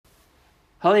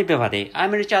Hello everybody, I'm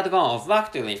Richard Gong of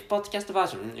Work to Live podcast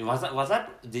version.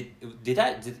 Could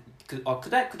I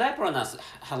pronounce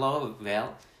hello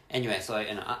well? Anyway, so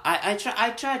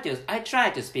I try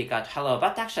to speak out hello,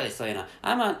 but actually,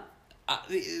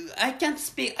 I can't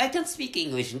speak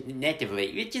English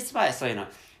natively, which is why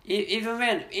even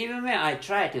when I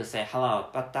try to say hello,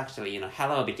 but actually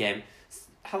hello,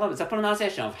 the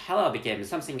pronunciation of hello became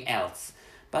something else.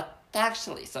 But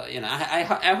actually,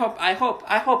 I hope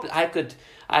I could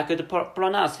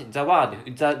pronounce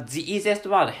the easiest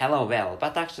word hello well.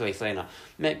 But actually,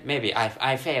 maybe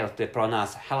I failed to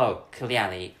pronounce hello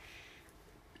clearly.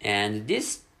 And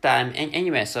this time,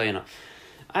 anyway,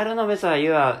 I don't know whether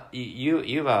you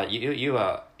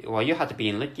had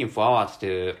been looking forward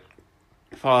to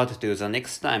the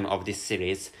next time of this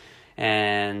series,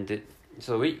 and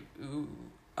so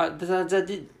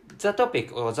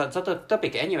the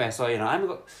topic anyway.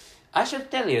 I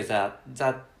should tell you the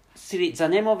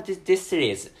name of this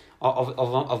series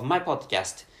of my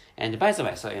podcast. And by the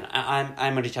way,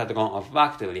 I'm Richard Gong of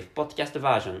Work to Live podcast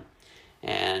version,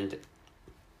 and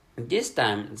this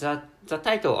time the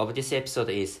title of this episode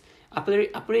is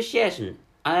appreciation.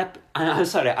 I'm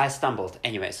sorry, I stumbled.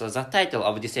 Anyway, so the title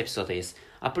of this episode is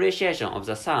appreciation of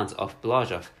the sounds of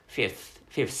blowjob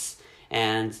fifths,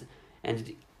 and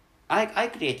I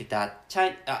created a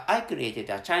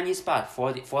Chinese part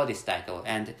for this title,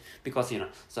 and because China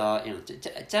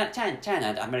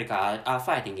and America are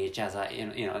fighting each other.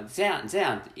 They aren't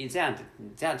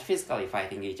physically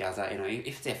fighting each other.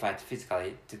 If they fight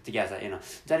physically together,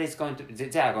 they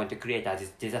are going to create a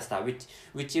disaster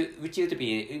which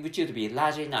would be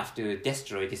large enough to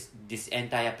destroy this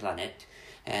entire planet.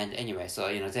 And anyway,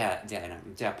 they are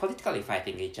politically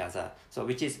fighting each other. So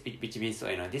which means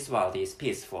this world is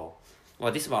peaceful.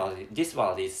 Well, this world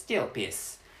is still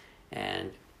peace.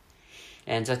 And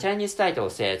the Chinese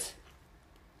title says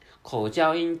口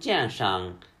交音鉴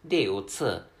赏第五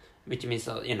次, which means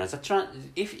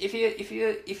if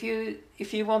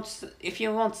you want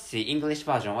the English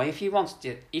version, or if you want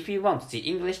the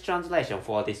English translation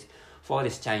for this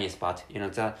Chinese part,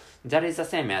 that is the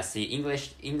same as the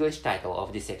English title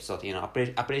of this episode.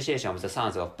 Appreciation of the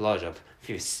sounds of blowjob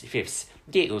fifths.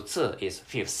 第五次 is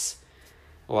fifths,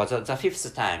 or the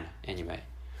fifth time anyway.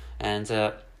 And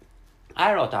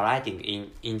I wrote a writing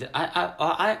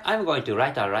I'm going to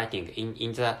write a writing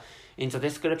in the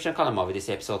description column of this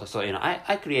episode. So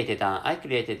I created a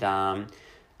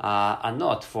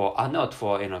note for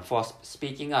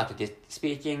speaking out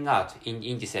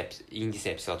in this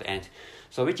episode. And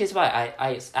so which is why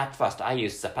I at first I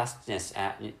used the past tense,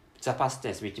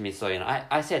 which means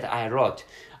I said I wrote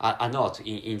a note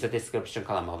in the description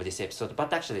column of this episode.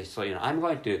 But actually, I'm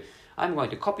going to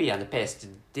copy and paste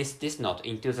this note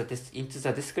into the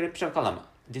description column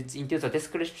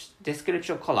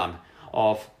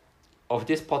of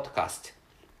this podcast.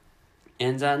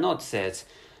 And the note says,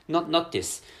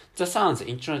 notice the sounds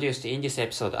introduced in this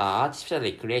episode are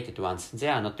artificially created ones. They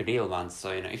are not real ones.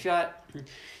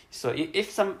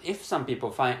 If some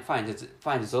people find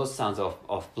those sounds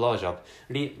of blowjob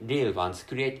real ones,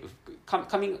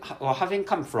 having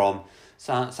come from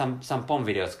some porn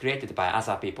videos created by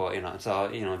other people,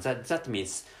 that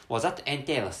means, that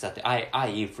entails that I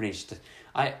infringed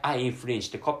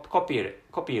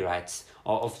copyrights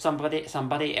of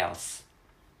somebody else.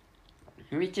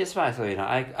 Which is why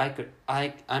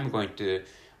I'm going to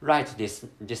write this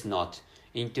note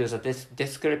into the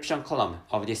description column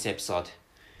of this episode.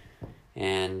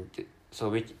 And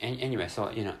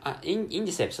in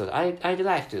this episode I'd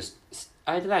like to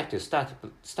start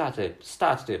to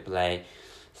play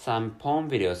some porn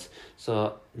videos.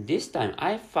 So this time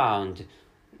I found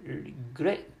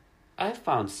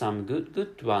some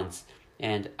good ones,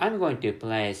 and I'm going to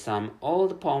play some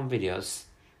old porn videos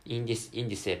in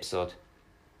this episode.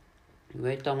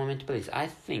 Wait a moment, please. I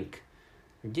think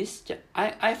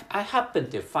I happen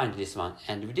to find this one,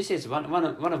 and this is one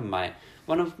of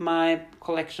my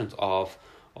collections of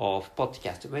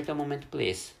podcasts. Wait a moment,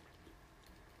 please.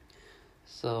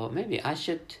 So maybe I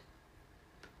should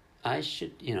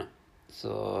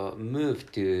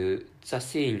move to the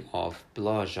scene of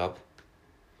blowjob.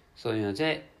 So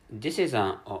this is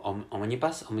an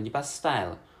omnibus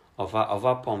style of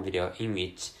a porn video in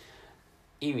which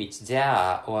there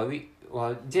are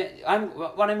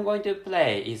what I'm going to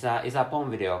play is a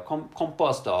porn video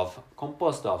composed of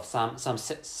some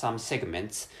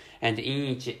segments, and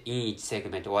in each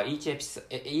segment, or each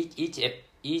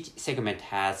segment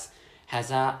has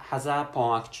a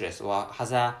porn actress, or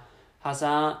has a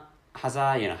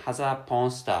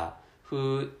porn star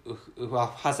who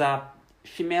has a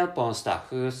female porn star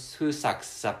who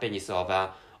sucks the penis of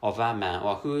of a man,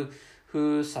 or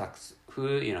who sucks,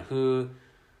 who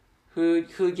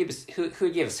gives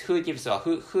or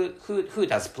who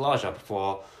does blowjob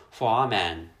for a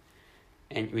man,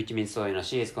 and which means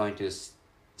she is going to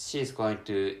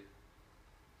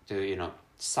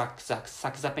suck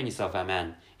the penis of a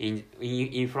man in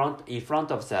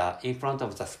front of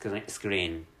the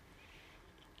screen.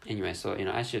 Anyway, so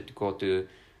I should go to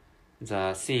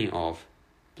the scene of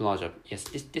blowjob. Yes,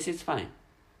 this is fine.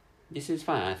 This is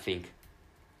fine, I think.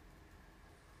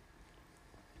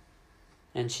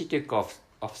 And she took off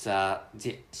the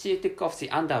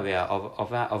underwear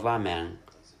of a man.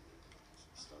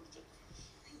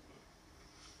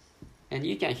 And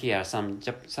you can hear some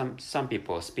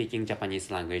people speaking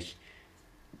Japanese language.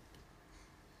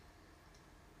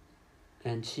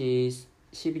 And she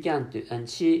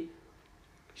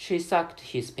sucked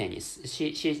his penis.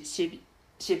 She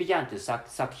began to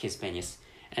suck his penis.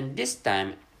 And this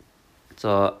time,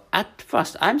 so at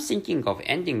first I'm thinking of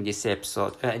ending this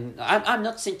episode. I'm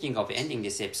not thinking of ending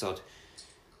this episode,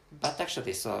 but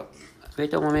actually, so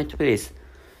wait a moment, please.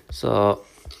 So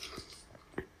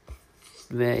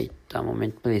wait a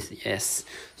moment, please. Yes.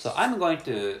 So I'm going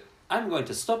to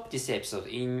stop this episode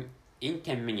in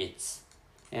 10 minutes,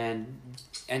 and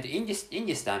in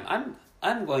this time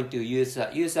I'm going to use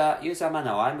a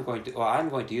manner. I'm going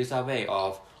to use a way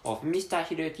of Mr.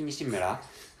 Hiroyuki Nishimura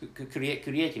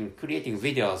creating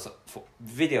videos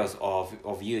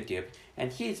of YouTube,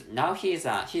 and he's a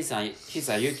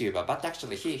YouTuber, but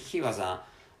actually he's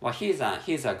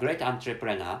a great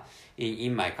entrepreneur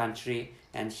in my country,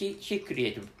 and he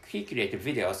created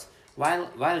videos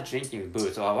while drinking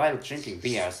booze or while drinking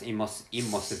beers in most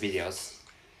videos.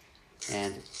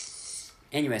 And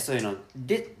anyway, so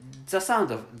the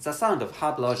sound of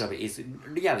her blowjob is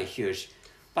really huge.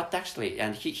 But actually,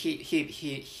 and he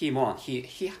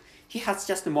has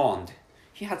just moaned.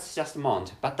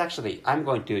 But actually, I'm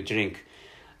going to drink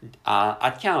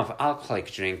a can of alcoholic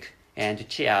drink, and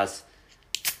cheers.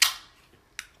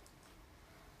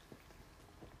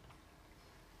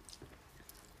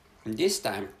 This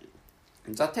time,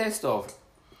 the taste of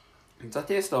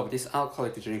this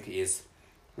alcoholic drink is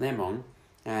lemon,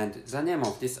 and the name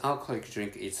of this alcoholic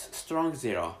drink is Strong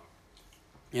Zero.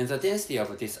 And the density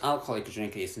of this alcoholic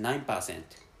drink is 9%.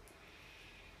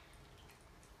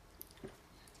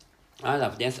 I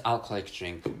love this alcoholic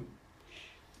drink.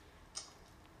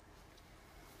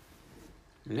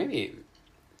 Maybe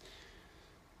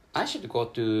I should go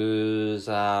to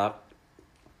the.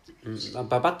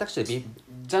 But actually,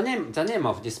 the name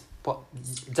of this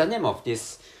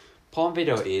porn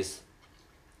video is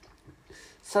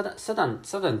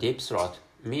sudden deep throat,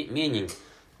 meaning.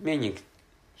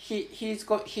 He's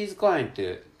going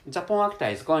to, the porn actor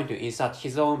is going to insert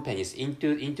his own penis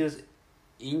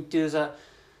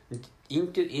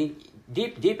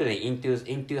deeply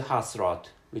into her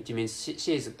throat, which means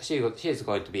she's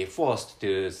going to be forced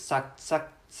to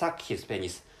suck his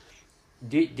penis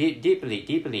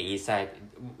deeply inside,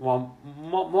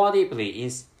 more deeply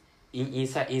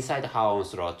inside her own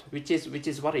throat, which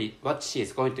is what she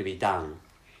is going to be done.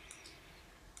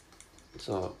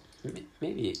 So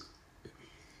maybe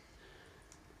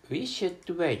we should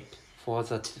wait for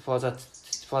that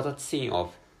scene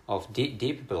of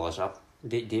deep blowjob,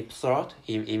 deep throat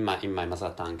in my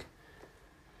mother tongue,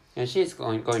 and she's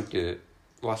going to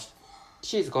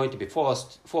be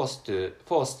forced to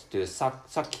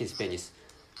suck his penis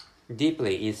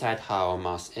deeply inside her own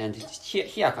mouth, and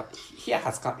here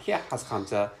has come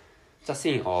the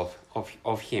scene of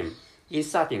him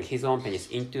inserting his own penis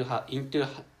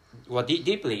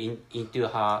deeply into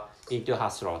her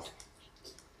throat.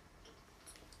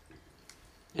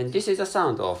 And this is the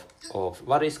sound of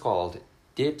what is called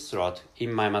deep throat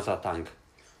in my mother tongue.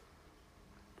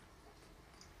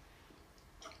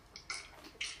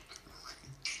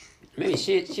 Maybe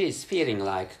she is feeling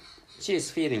like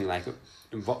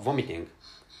vomiting,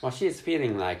 or she is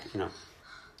feeling like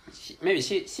maybe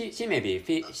she may be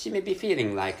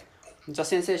feeling like the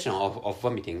sensation of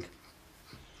vomiting.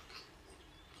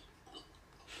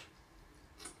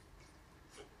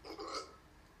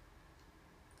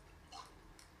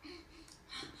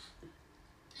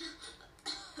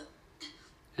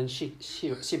 And she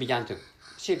began to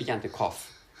cough.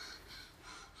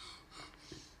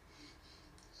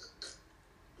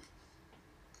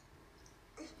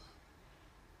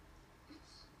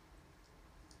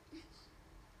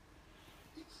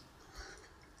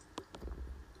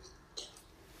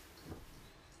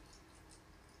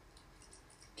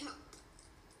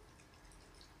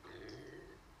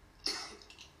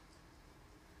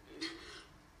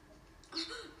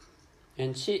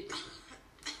 And she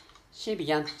She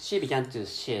began to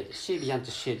shed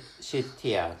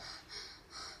tears.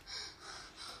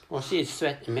 Or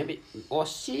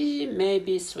she may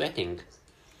be sweating.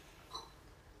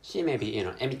 She may be,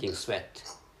 emitting sweat.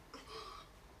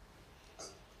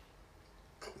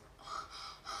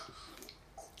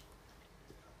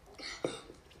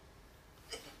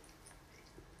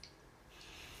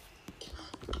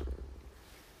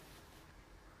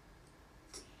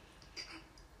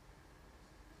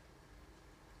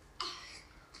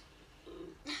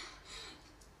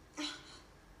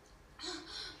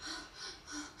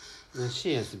 And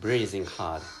she is breathing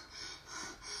hard.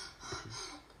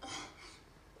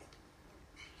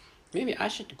 Maybe I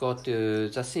should go to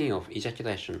the scene of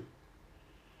ejaculation.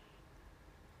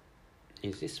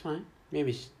 Is this fine?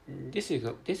 Maybe this is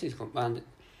and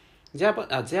their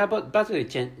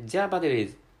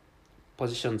bodily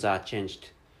positions are changed.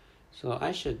 So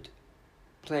I should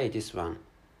play this one.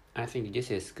 I think this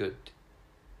is good.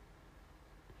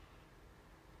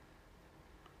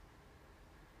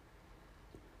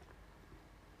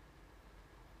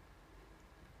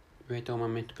 Wait a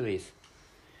moment, please.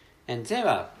 And they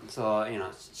were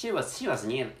she was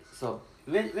near. So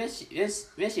when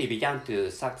she began to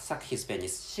suck his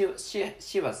penis, she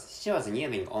was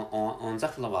kneeling on the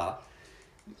floor,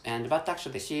 but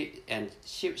actually she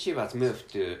was moved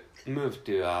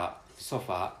to a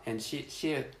sofa, and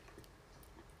she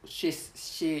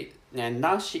and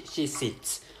now she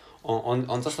sits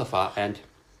on the sofa, and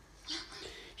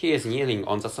he is kneeling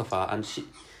on the sofa,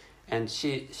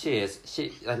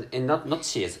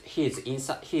 he is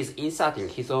inserting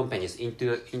his own penis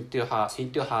into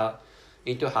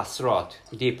her throat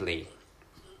deeply,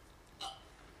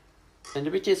 and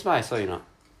which is why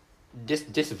this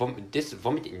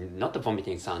vomiting, not the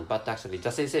vomiting sound, but actually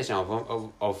the sensation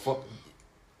or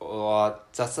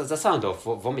the sound of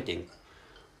vomiting,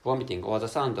 or the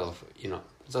sound of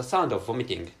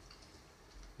vomiting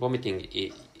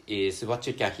is what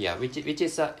you can hear, which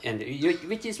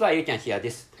is why you can hear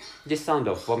this sound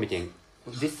of vomiting,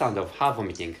 this sound of her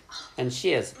vomiting, and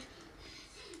she is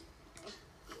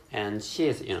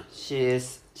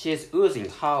oozing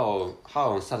her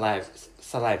own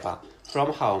saliva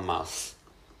from her mouth.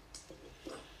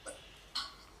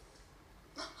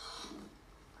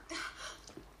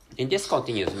 And this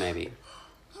continues maybe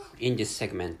in this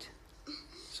segment.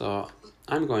 So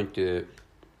I'm going to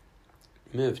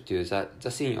move to the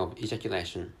scene of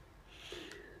ejaculation.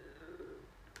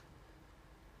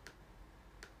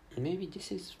 Maybe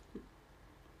this is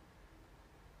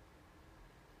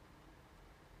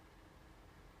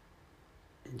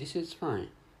fine.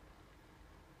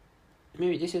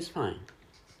 Maybe this is fine.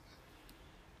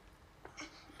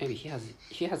 Maybe he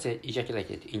has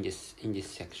ejaculated in this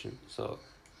section. So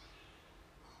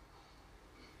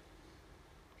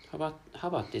how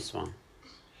about this one?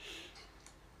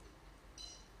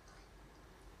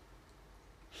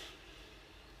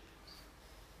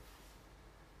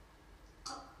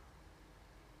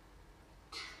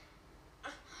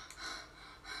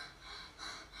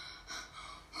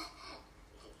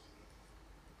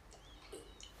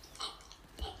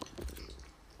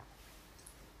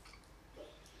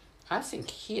 I think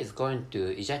he is going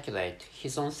to ejaculate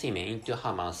his own semen into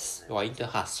her mouth or into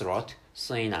her throat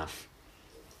soon enough.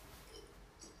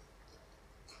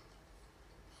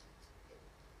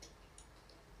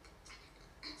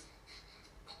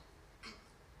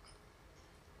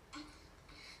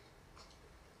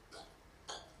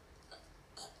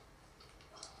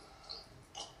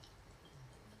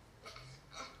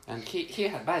 And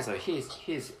by the way, he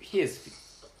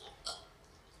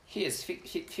is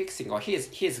fixing, or he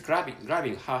is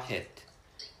grabbing her head,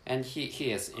 and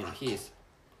he is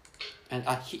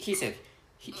said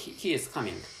he is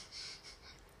coming.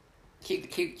 He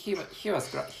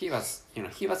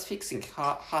was fixing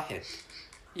her head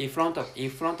in front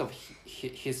of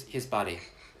his body,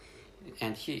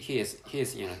 and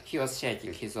he was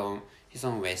shaking his own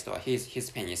waist or his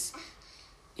penis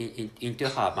into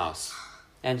her mouth,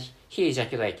 and he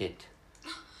ejaculated,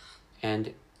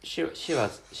 and she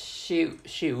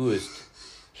oozed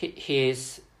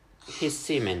his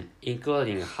semen,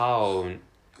 including her own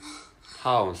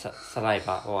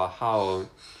saliva or her own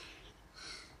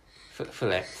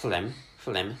phlegm.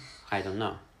 I don't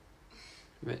know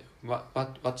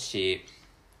what she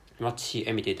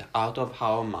emitted out of her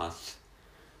own mouth.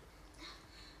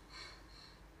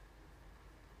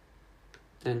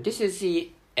 And this is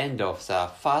the end of the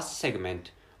first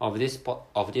segment of this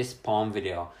poem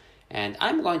video. And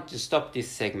I'm going to stop this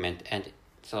segment, and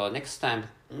so next time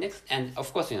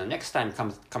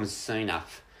comes soon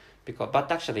enough.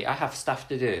 but actually I have stuff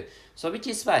to do. So which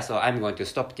is why I'm going to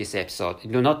stop this episode.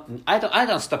 I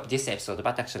don't stop this episode,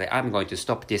 but actually I'm going to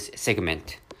stop this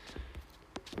segment.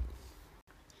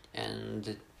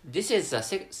 And this is the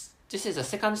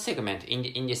second segment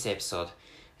in this episode.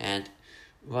 And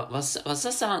was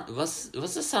the sound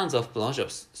of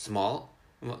blowjobs small?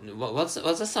 Was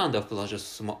the sound of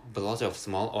blowjob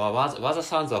small, or was the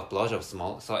sound of blowjob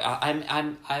small? So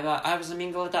I was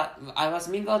mingled up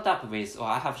with, or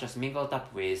I have just mingled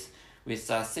up with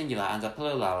the singular and the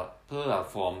plural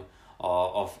form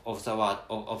of the word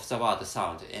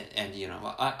sound, and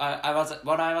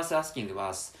what I was asking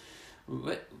was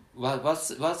the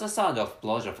sound of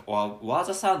blowjob, or was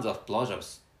the sound of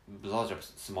blowjobs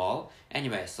small?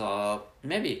 Anyway, so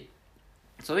maybe.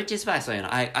 So which is why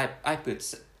I put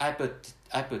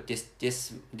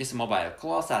this mobile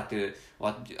closer to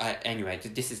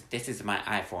this is my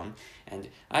iPhone, and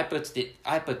I put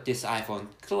this iPhone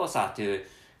closer to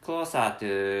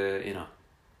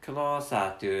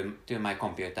my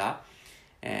computer,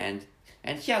 and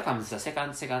here comes the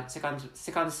second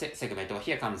segment, or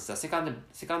here comes the second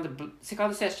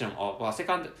session, or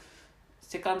second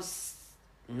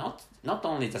not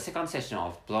only the second session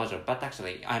of blowjob, but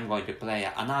actually I'm going to play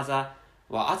other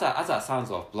sounds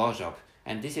of blowjob,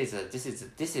 and this is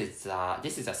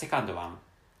the second one.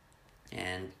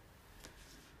 And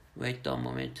wait a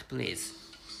moment, please.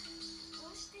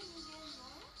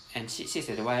 And she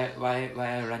said, why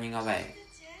are you running away?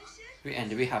 We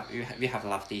have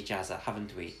loved each other,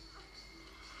 haven't we?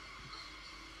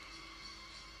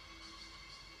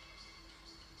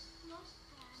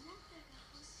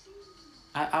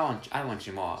 I want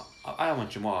you more. I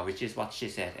want you more, which is what she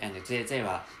said. And they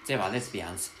were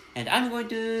lesbians. And I'm going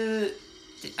to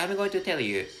tell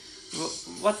you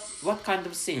what kind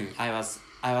of scene I was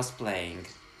playing.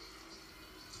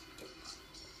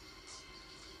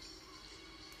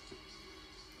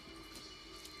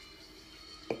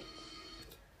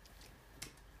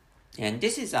 And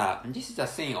this is a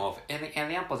scene of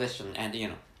alien possession,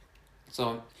 and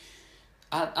so.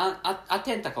 A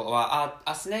tentacle, or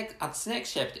a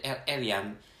snake-shaped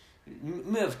alien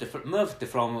moved from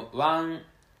one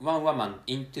woman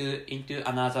into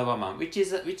another woman, which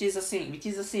is a scene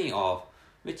of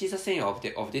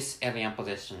this alien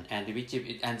possession, and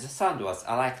the sound was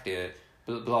like the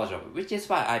blowjob, which is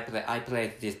why I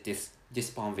played this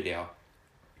porn video,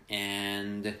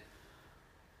 and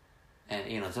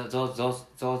those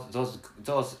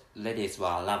ladies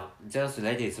were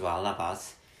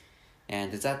lovers.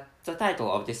 And the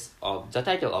title of this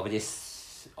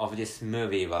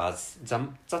movie was the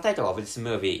title of this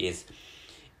movie is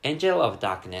Angel of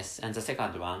Darkness, and the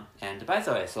second one. And by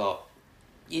the way, so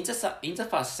in the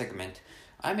first segment,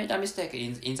 I made a mistake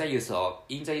in the use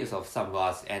of some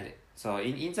words, and so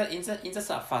in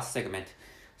the first segment,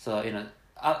 so a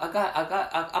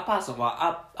person,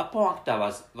 or a porn actor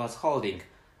was holding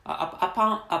a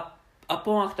porn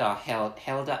actor held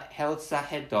the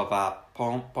head of a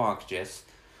porn actress,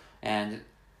 and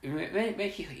when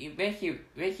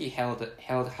he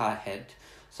held her head,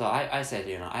 so I said,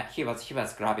 he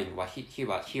was grabbing, or he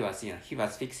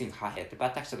was fixing her head,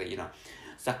 but actually,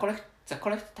 the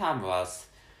correct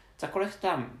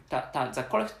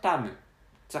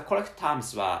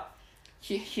terms were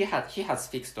he has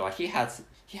fixed, or he has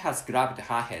grabbed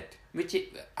her head, which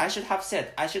I should have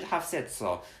said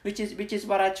so, which is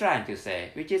what I'm trying to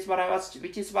say, which is what I'm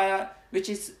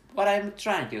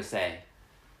trying to say.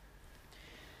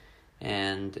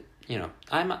 And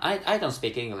I don't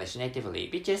speak English natively,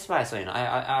 which is why, so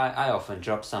I often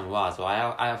drop some words, or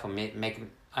I often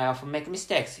make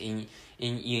mistakes in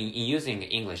using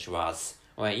English words,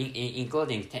 or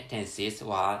including tenses,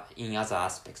 or in other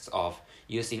aspects of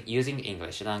using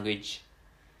English language.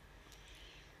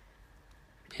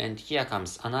 And here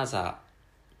comes other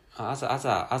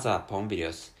porn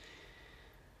videos,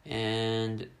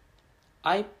 and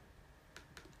I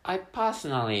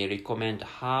personally recommend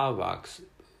her works.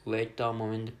 Wait a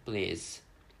moment, please.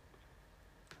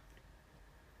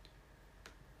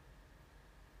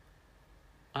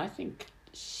 I think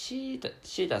she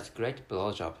does great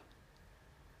blowjob.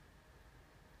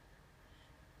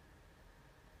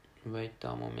 Wait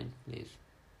a moment, please.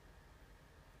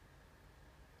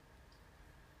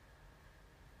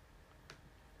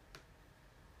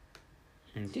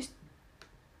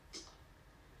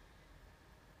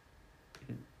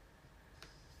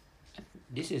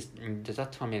 This is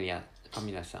that familiar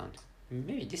sound.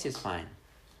 Maybe this is fine.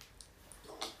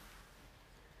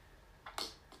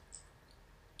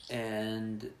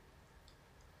 And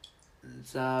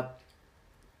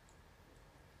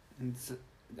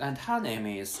and her name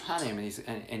is and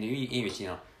in which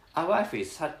a wife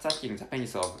is sucking the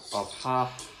penis of her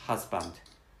husband.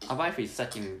 A wife is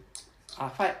sucking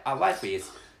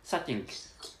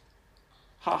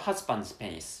her husband's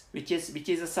penis, which is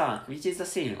the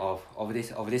scene of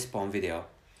this porn video.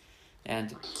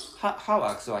 And her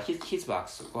works or his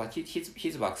works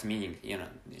meaning,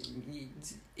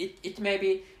 it may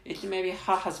be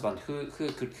her husband who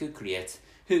creates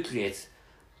her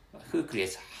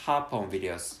porn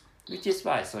videos, which is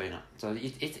why so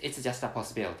it's just a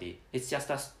possibility. It's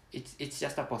just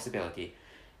a possibility.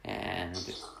 And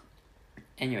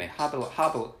anyway,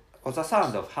 the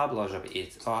sound of her blowjob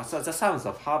the sounds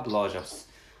of her blowjobs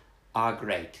are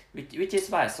great, which is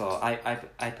why so I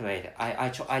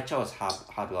chose her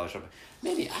blowjob.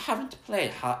 Maybe I haven't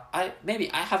played her. Maybe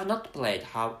I have not played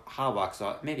her works,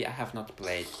 or maybe I have not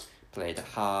played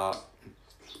her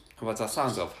the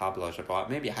sounds of her blowjob, or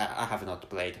maybe I have not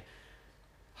played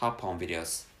her porn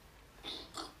videos.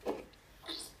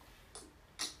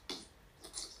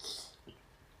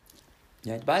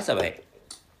 Yeah. By the way,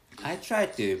 I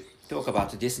tried to talk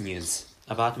about this news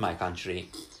about my country.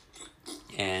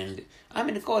 And I'm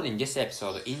recording this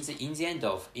episode in the end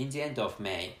of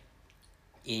May,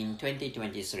 in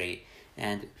 2023,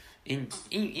 and in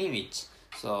which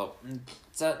so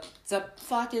the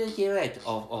fertility rate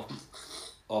of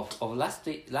last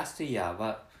year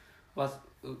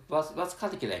was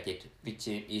calculated, which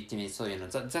it means so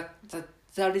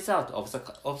the result of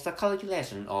the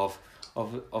calculation of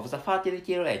the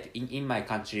fertility rate in my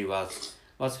country was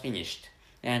finished,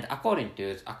 and according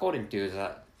to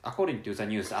the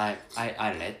news I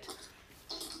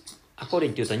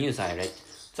read,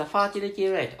 the fertility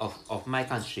rate of my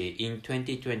country in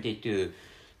 2022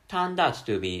 turned out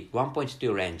to be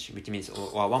 1.2 range, which means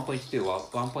or 1.2 or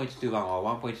 1.21 or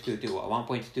 1.22 or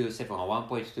 1.27 or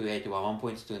 1.28 or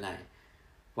 1.29.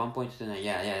 1.29,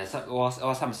 yeah, or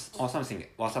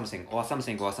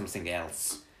something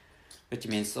else, which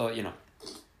means so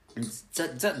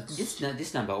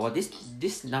this number or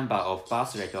this number of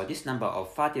birth rate or this number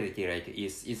of fertility rate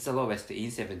is the lowest in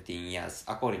 17 years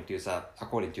according to the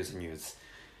news.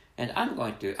 And I'm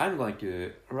going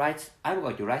to write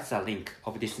the link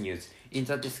of this news in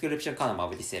the description column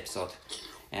of this episode.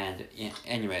 And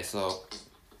anyway, so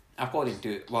according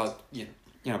to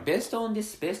based on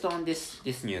this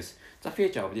news, the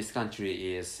future of this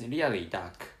country is really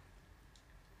dark.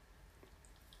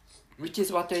 Which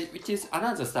is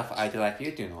another stuff I'd like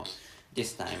you to know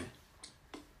this time.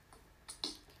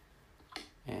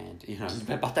 And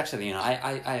but actually I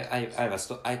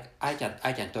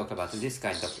can talk about this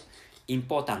kind of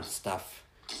important stuff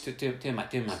to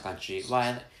my country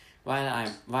while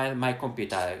my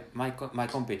computer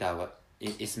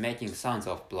is making sounds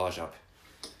of blowjob.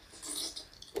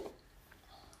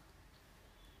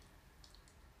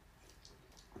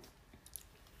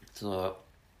 So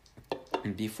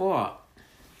before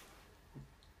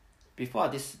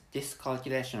this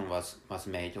calculation was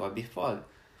made, or before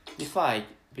I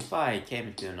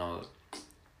came to know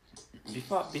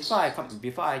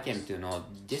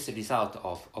this result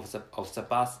of the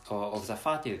birth or of the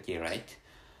fertility rate,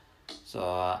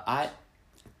 so I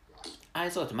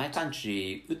thought my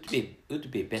country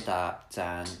would be better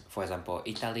than, for example,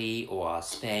 Italy or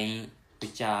Spain,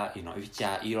 which are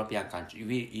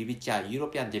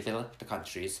European developed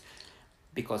countries,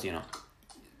 because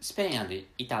Spain and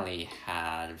Italy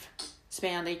have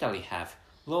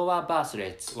lower birth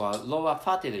rates or lower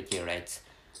fertility rates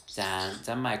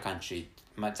than my country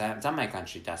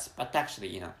does. But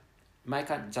actually,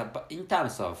 in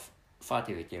terms of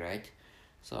fertility rate,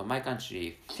 so my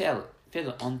country fell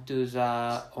onto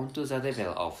the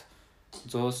level of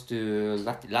those two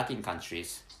Latin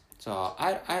countries. So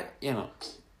I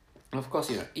of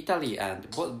course, Italy and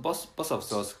both of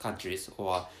those countries,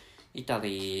 or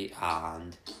Italy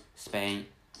and Spain,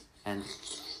 and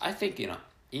I think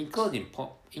including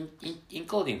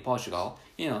Portugal,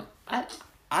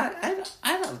 I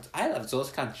love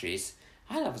those countries.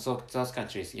 Those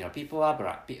countries. People are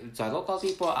bright. The local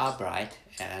people are bright,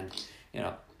 and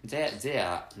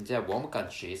they're warm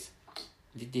countries.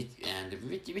 And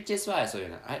which is why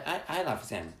I love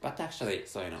them. But actually,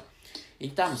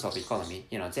 in terms of economy,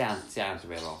 they aren't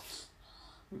well off,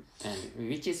 and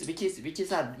which is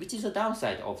a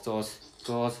downside of those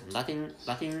Latin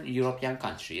European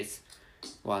countries,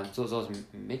 or those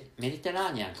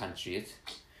Mediterranean countries.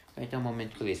 Wait a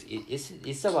moment, please.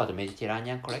 Is the word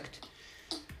Mediterranean correct?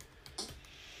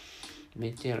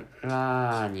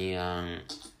 Mediterranean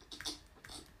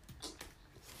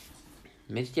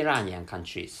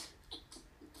countries.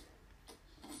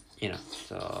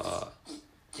 So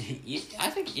I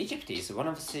think Egypt is one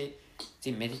of the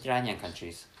Mediterranean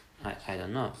countries. I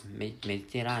don't know,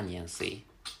 Mediterranean Sea.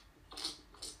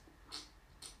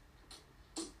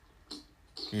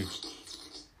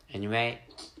 Anyway,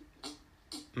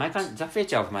 the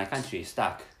future of my country is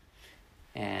dark,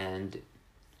 and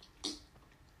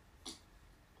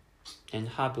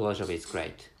her blowjob is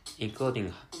great,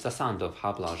 including the sound of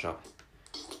her blowjob.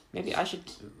 Maybe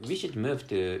we should move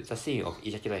to the scene of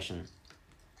ejaculation.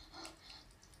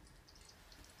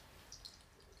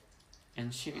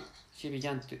 And she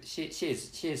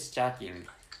is jerking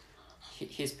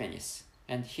his penis,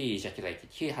 and he ejaculated.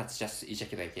 He has just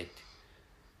ejaculated,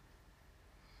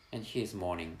 and he is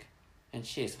mourning, and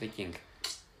she is licking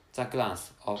the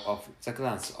glands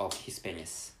of his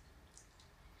penis.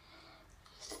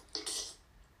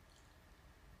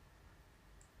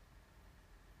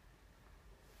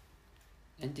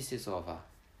 And this is over.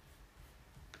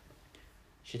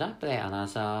 Should I play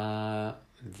another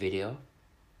video?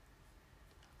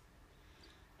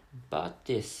 But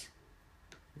this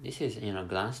is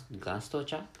glance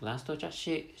torture.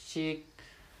 She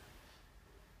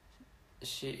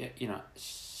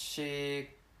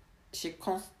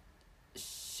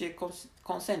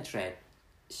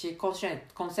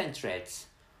concentrates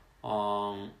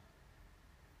on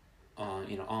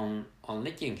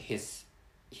licking his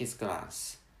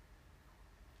glance,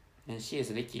 and she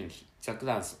is licking the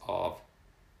glance of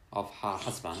her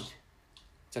husband,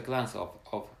 the glance of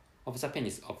the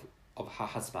penis of her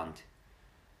husband,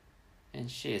 and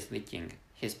she is licking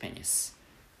his penis.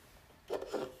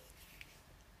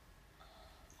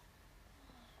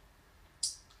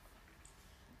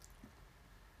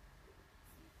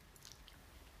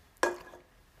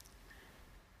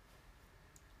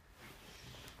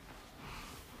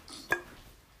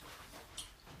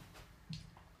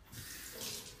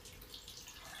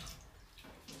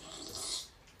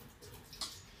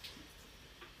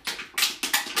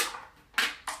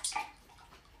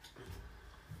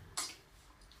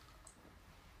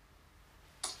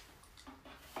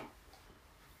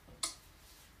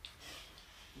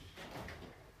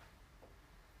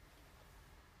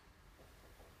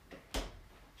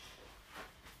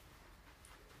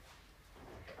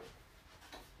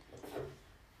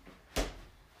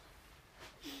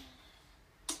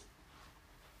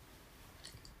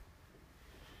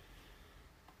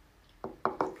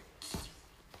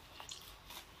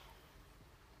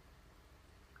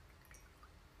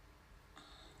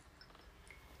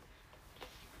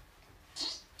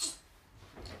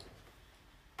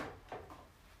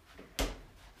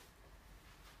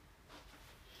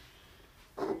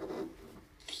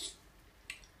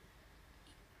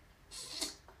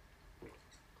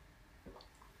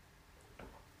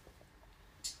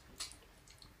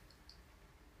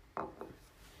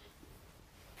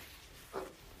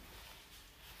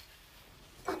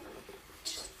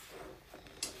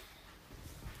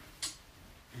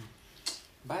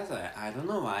 By the way, I don't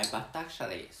know why, but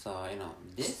actually, so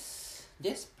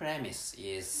this premise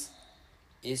is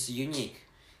unique,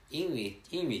 in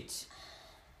which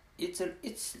it's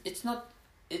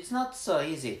not so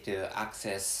easy to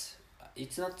access.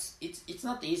 It's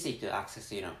not easy to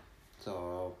access.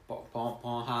 So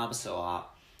Pornhubs or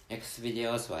X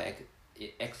videos or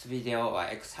X video or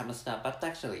X hamster. But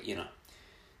actually,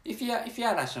 if you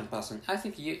are a Russian person, I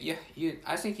think you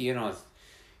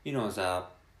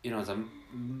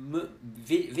the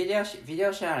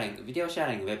video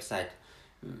sharing website.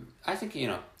 I think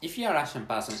if you are a Russian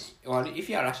person or if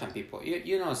you are Russian people,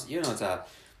 you know the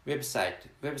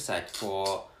website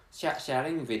for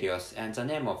sharing videos, and the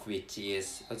name of the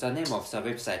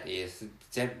website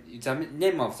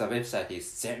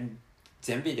is Zen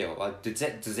Video or the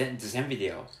Zen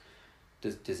Video.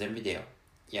 The Zen Video.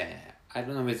 Yeah. I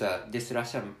don't know whether this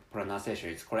Russian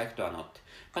pronunciation is correct or not,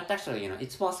 but actually,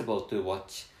 it's possible to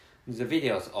watch the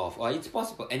videos of, or it's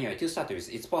possible anyway. To start with,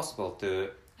 it's possible to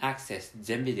access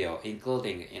Zen Video,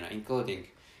 including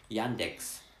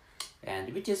Yandex,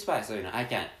 and which is why I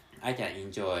can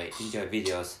enjoy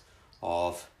videos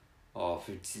of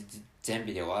Zen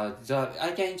Video. So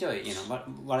I can enjoy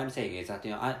what I'm saying is that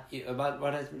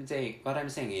what I'm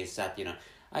saying is that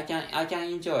I can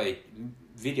enjoy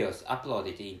videos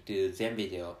uploaded into Zen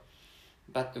Video,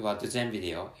 but what Zen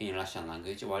Video in Russian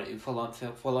language or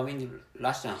following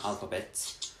Russian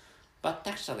alphabets. But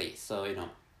actually, so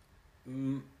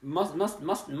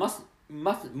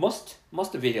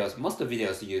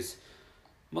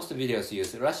most videos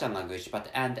use Russian language, but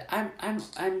and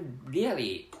I'm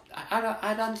really I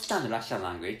don't understand Russian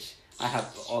language. I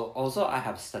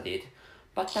have studied,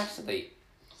 but actually,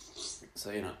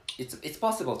 so it's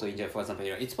possible to enjoy. For example,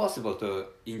 it's possible to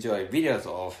enjoy videos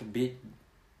of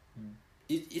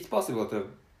it's possible to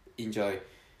enjoy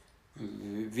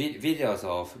videos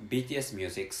of BTS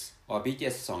musics or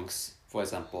BTS songs, for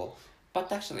example.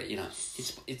 But actually,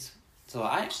 it's so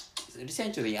I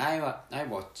recently I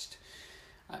watched.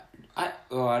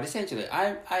 Recently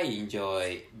I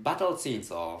enjoy battle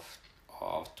scenes of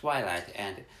Twilight,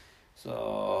 and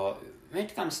so when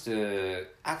it comes to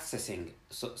accessing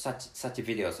such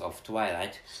videos of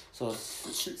Twilight, so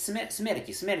smelky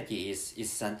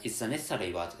is a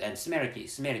necessary word, and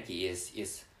smelky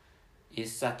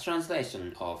is a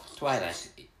translation of Twilight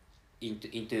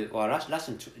into or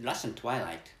Russian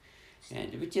Twilight,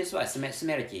 and which is why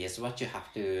smelky is what you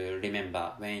have to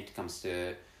remember when it comes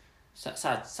to such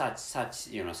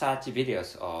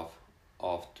videos of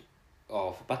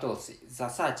battles,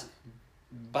 such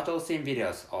battle scene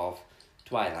videos of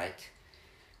Twilight.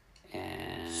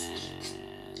 And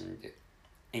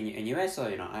anyway, so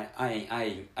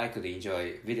I could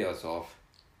enjoy videos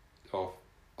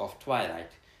of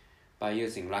Twilight by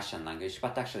using Russian language,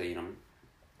 but actually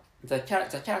the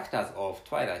characters of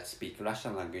Twilight speak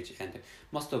Russian language, and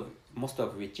most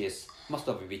of which is what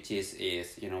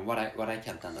I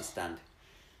can't understand.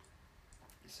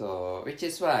 So which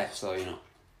is why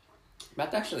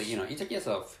but actually in the case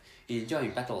of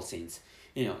enjoying battle scenes,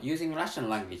 using Russian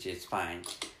language is fine,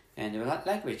 and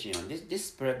language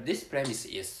this premise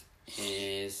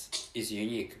is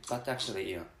unique, but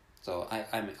actually so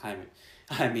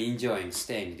I'm enjoying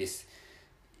staying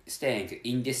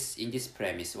in this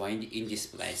premise or in this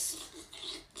place.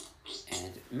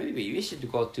 And maybe we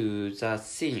should go to the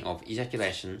scene of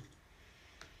ejaculation.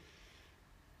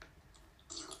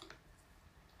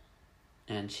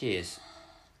 And she is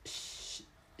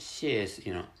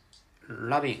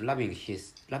loving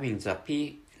the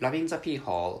pee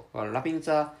hole, or loving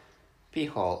the pee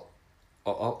hole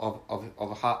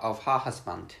of her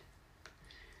husband.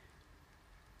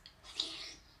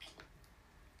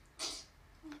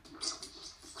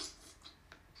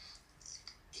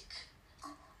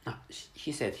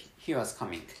 He said he was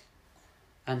coming,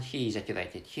 and he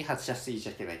ejaculated. He has just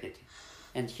ejaculated,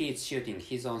 and he is shooting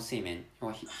his own semen,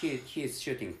 or he is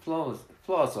shooting flows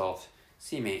of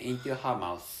semen into her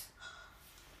mouth.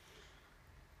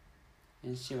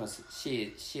 And she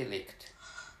licked,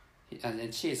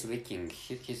 and she is licking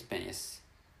his penis.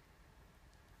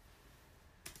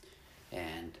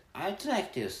 And I'd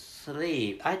like to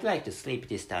sleep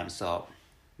this time. So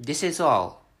this is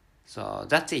all. So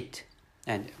that's it.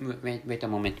 And wait a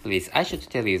moment, please. I should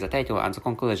tell you the title and the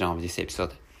conclusion of this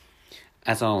episode.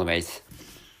 As always,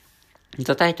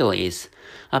 the title is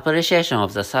Appreciation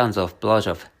of the Sounds of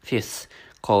Blowjob, 5th,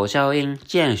 口交音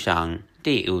鉴赏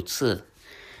第5次.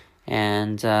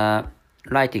 And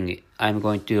writing I'm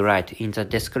going to write in the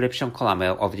description column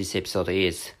of this episode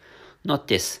is: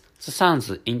 Notice the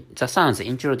sounds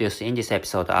introduced in this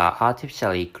episode are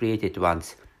artificially created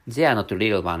ones. They are not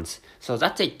real ones. So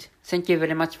that's it. Thank you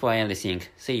very much for listening.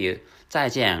 See you. 再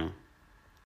见.